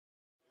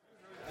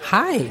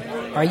Hi,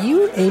 are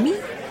you Amy?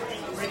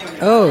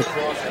 Oh,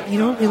 you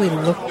don't really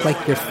look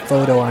like your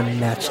photo on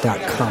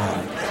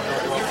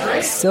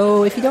Match.com.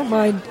 So, if you don't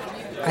mind,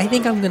 I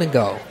think I'm gonna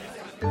go.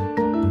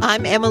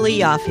 I'm Emily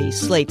Yoffe,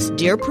 Slate's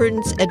Dear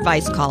Prudence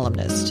advice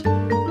columnist.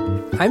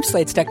 I'm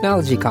Slate's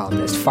technology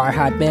columnist,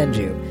 Farhad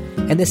Manjoo,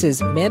 and this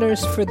is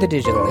Manners for the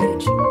Digital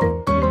Age.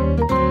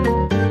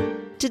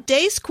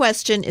 Today's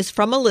question is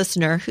from a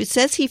listener who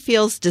says he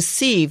feels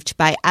deceived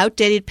by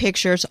outdated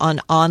pictures on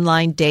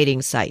online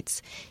dating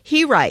sites.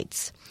 He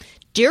writes,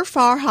 Dear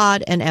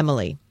Farhad and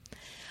Emily,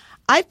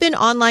 I've been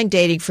online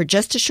dating for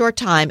just a short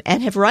time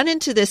and have run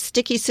into this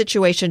sticky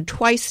situation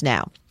twice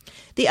now.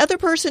 The other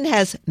person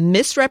has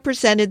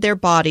misrepresented their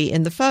body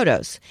in the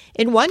photos.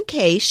 In one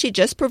case, she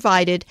just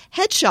provided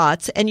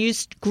headshots and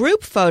used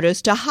group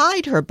photos to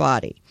hide her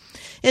body.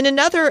 In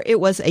another, it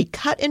was a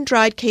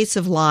cut-and-dried case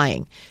of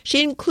lying.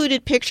 She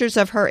included pictures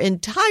of her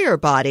entire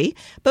body,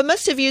 but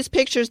must have used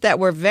pictures that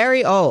were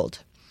very old.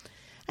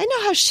 I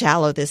know how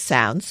shallow this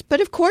sounds,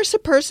 but of course a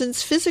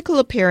person's physical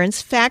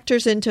appearance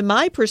factors into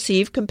my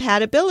perceived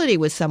compatibility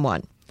with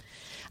someone.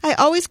 I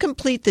always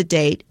complete the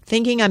date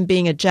thinking I'm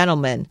being a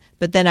gentleman,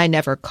 but then I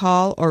never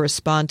call or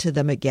respond to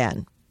them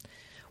again.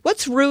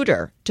 What's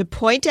ruder, to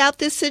point out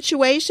this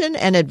situation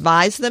and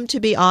advise them to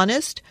be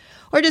honest,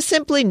 or to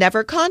simply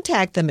never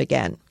contact them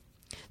again?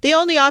 The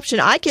only option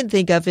I can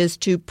think of is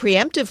to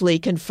preemptively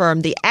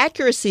confirm the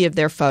accuracy of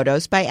their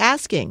photos by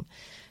asking,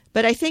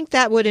 but I think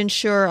that would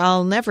ensure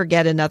I'll never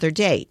get another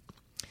date.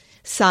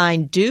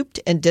 Signed,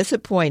 Duped and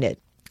Disappointed.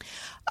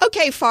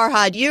 Okay,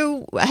 Farhad,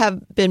 you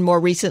have been more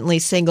recently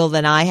single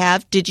than I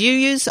have. Did you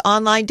use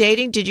online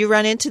dating? Did you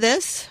run into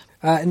this?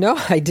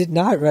 No, I did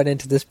not run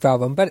into this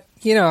problem, but,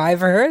 I've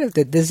heard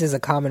that this is a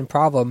common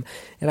problem,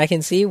 and I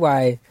can see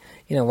why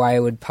it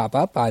would pop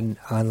up on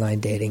online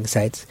dating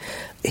sites.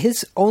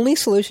 His only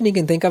solution he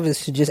can think of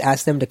is to just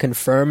ask them to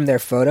confirm their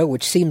photo,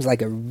 which seems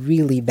like a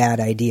really bad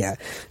idea.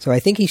 So I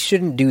think he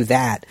shouldn't do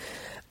that.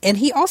 And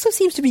he also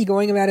seems to be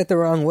going about it the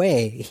wrong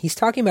way. He's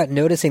talking about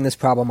noticing this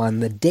problem on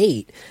the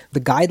date. The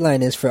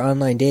guideline is for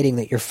online dating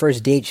that your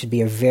first date should be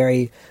a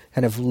very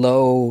kind of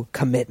low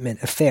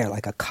commitment affair,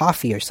 like a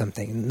coffee or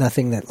something.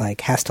 Nothing that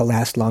has to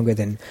last longer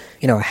than,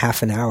 a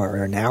half an hour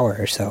or an hour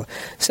or so.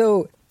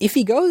 So if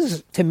he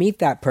goes to meet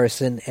that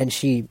person and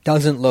she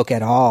doesn't look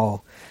at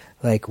all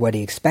like what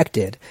he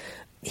expected,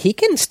 he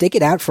can stick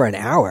it out for an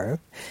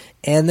hour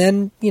and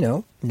then,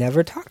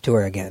 never talk to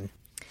her again.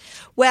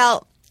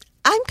 Well,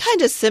 I'm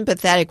kind of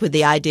sympathetic with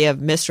the idea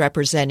of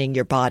misrepresenting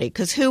your body,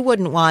 because who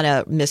wouldn't want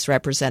to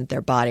misrepresent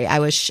their body? I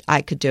wish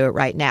I could do it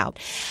right now.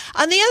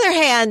 On the other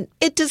hand,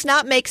 it does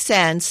not make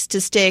sense to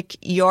stick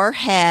your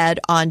head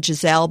on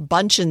Gisele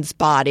Bundchen's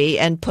body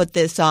and put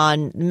this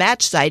on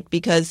Match site,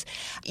 because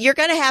you're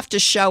going to have to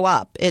show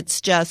up. It's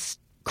just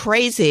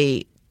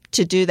crazy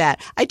to do that.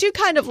 I do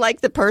kind of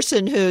like the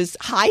person who's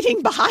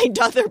hiding behind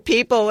other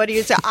people. What do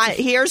you say?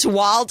 Here's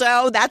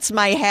Waldo. That's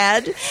my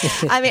head.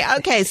 I mean,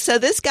 okay, so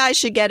this guy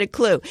should get a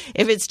clue.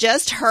 If it's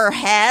just her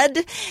head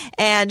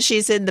and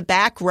she's in the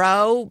back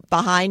row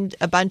behind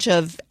a bunch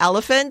of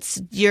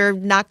elephants, you're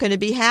not going to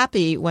be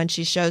happy when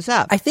she shows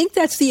up. I think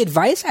that's the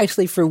advice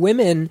actually for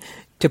women,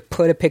 to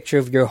put a picture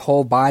of your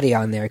whole body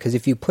on there, because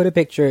if you put a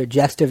picture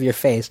just of your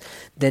face,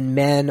 then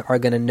men are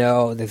going to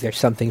know that there's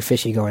something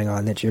fishy going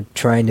on, that you're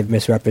trying to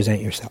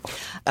misrepresent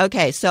yourself.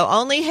 Okay, so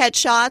only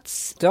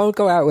headshots. Don't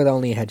go out with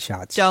only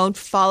headshots. Don't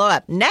follow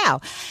up.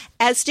 Now,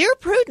 as Dear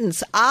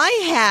Prudence, I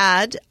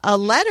had a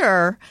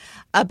letter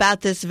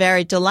about this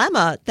very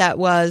dilemma that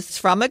was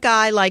from a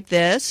guy like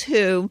this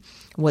who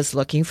was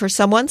looking for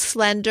someone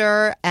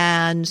slender,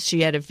 and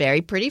she had a very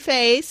pretty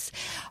face.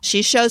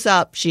 She shows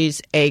up.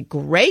 She's a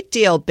great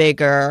deal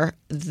bigger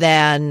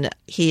than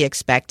he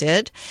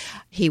expected.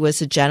 He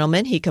was a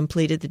gentleman. He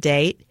completed the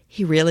date.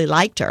 He really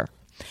liked her,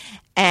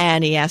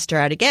 and he asked her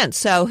out again.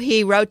 So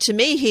he wrote to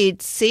me.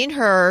 He'd seen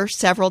her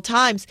several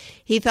times.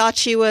 He thought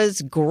she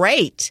was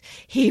great.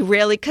 He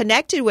really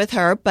connected with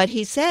her, but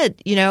he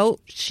said,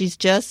 she's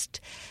just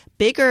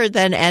bigger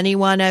than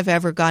anyone I've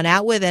ever gone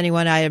out with,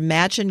 anyone I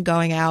imagined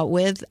going out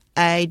with.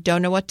 I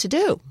don't know what to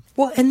do.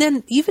 Well, and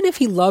then even if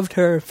he loved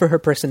her for her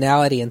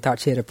personality and thought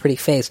she had a pretty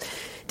face,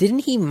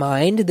 didn't he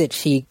mind that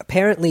she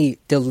apparently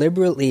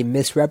deliberately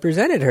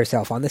misrepresented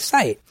herself on the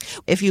site?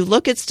 If you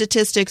look at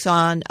statistics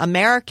on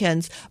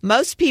Americans,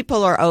 most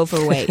people are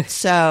overweight.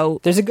 So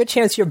there's a good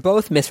chance you're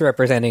both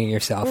misrepresenting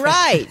yourself.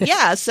 Right.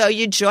 Yeah. So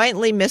you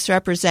jointly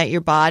misrepresent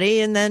your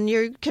body and then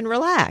you can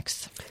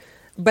relax.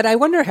 But I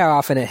wonder how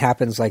often it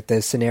happens, like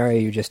the scenario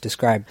you just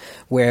described,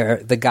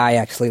 where the guy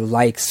actually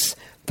likes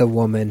the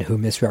woman who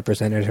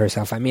misrepresented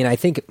herself. I mean, I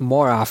think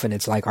more often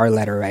it's like our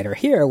letter writer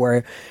here,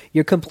 where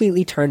you're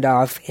completely turned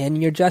off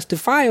and you're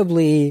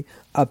justifiably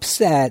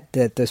upset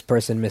that this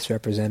person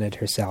misrepresented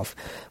herself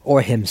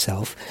or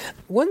himself.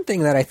 One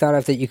thing that I thought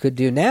of that you could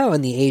do now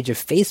in the age of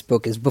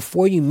Facebook is,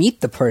 before you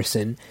meet the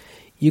person,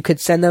 you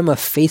could send them a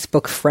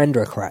Facebook friend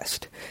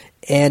request.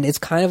 And it's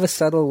kind of a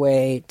subtle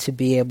way to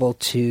be able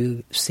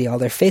to see all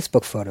their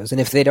Facebook photos. And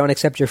if they don't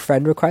accept your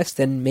friend request,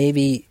 then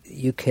maybe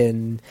you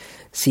can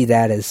see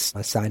that as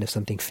a sign of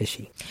something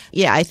fishy.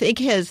 Yeah, I think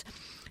his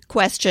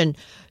question,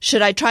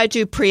 should I try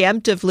to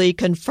preemptively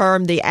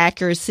confirm the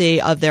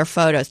accuracy of their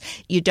photos?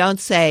 You don't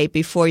say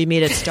before you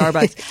meet at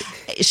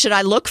Starbucks, should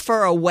I look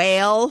for a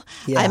whale?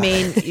 Yeah. I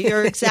mean,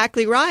 you're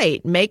exactly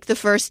right. Make the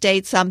first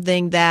date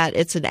something that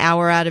it's an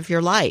hour out of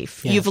your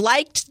life. Yeah. You've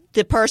liked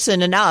the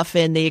person enough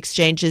in the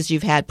exchanges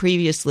you've had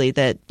previously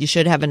that you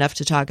should have enough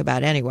to talk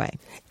about anyway.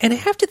 And I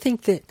have to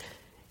think that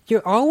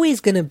you're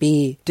always going to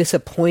be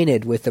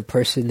disappointed with the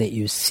person that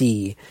you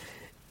see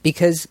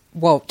because,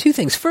 well, two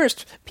things.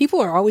 First,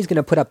 people are always going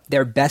to put up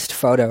their best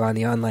photo on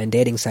the online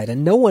dating site,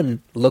 and no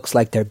one looks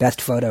like their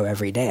best photo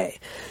every day.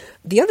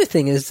 The other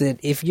thing is that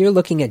if you're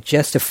looking at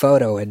just a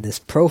photo in this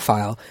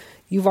profile,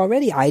 you've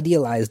already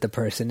idealized the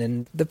person,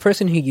 and the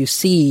person who you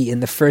see in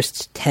the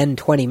first 10,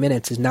 20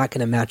 minutes is not going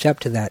to match up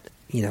to that,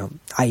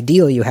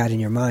 ideal you had in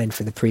your mind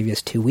for the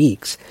previous 2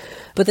 weeks.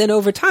 But then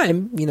over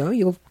time,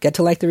 you'll get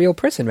to like the real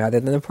person rather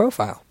than the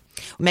profile.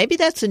 Maybe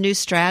that's a new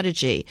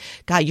strategy.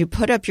 God, you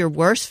put up your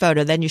worst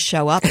photo, then you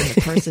show up and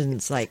the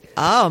person's like,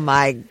 oh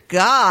my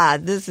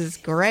God, this is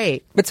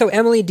great. But so,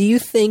 Emily, do you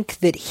think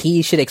that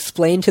he should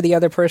explain to the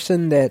other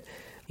person that,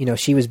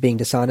 she was being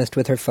dishonest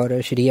with her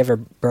photo? Should he ever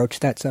broach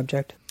that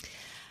subject?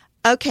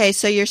 Okay,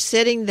 so you're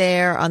sitting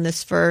there on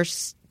this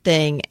first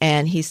thing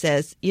and he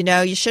says,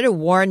 you should have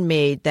warned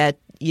me that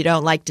you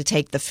don't like to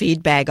take the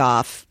feed bag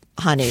off,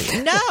 honey.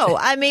 No,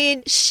 I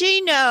mean,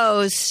 she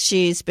knows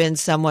she's been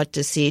somewhat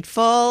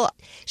deceitful.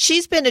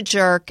 She's been a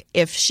jerk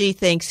if she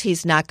thinks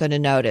he's not going to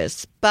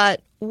notice.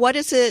 But what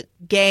does it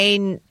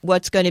gain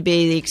what's going to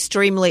be the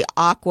extremely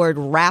awkward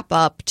wrap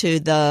up to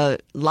the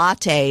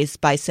lattes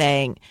by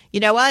saying, you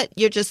know what,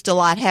 you're just a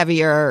lot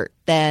heavier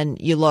than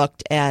you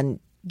looked and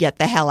get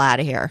the hell out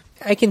of here.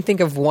 I can think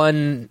of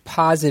one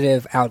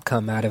positive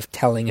outcome out of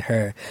telling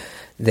her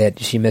that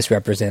she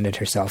misrepresented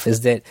herself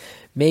is that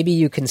maybe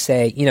you can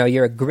say,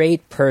 you're a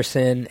great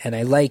person and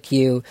I like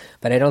you,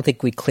 but I don't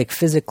think we click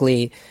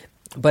physically.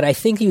 But I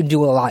think you'd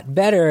do a lot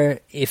better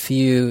if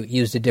you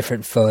used a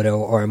different photo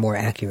or a more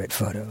accurate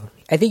photo.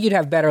 I think you'd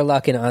have better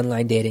luck in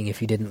online dating if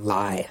you didn't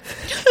lie.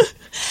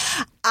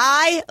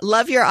 I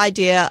love your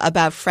idea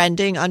about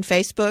friending on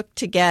Facebook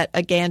to get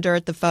a gander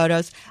at the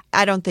photos.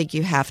 I don't think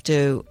you have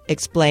to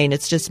explain.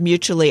 It's just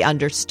mutually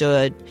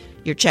understood.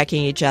 You're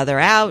checking each other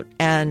out,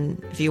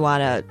 and if you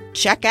want to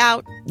check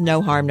out,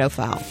 no harm, no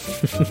foul.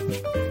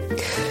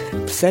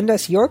 Send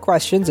us your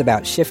questions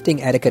about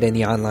shifting etiquette in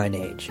the online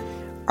age.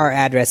 Our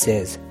address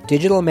is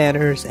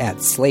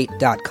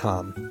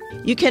digitalmanners@slate.com.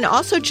 You can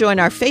also join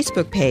our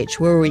Facebook page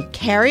where we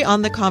carry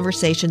on the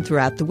conversation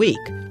throughout the week.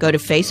 Go to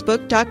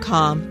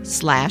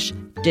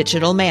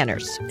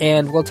facebook.com/digitalmanners.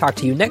 And we'll talk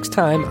to you next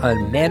time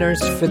on Manners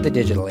for the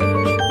Digital Age.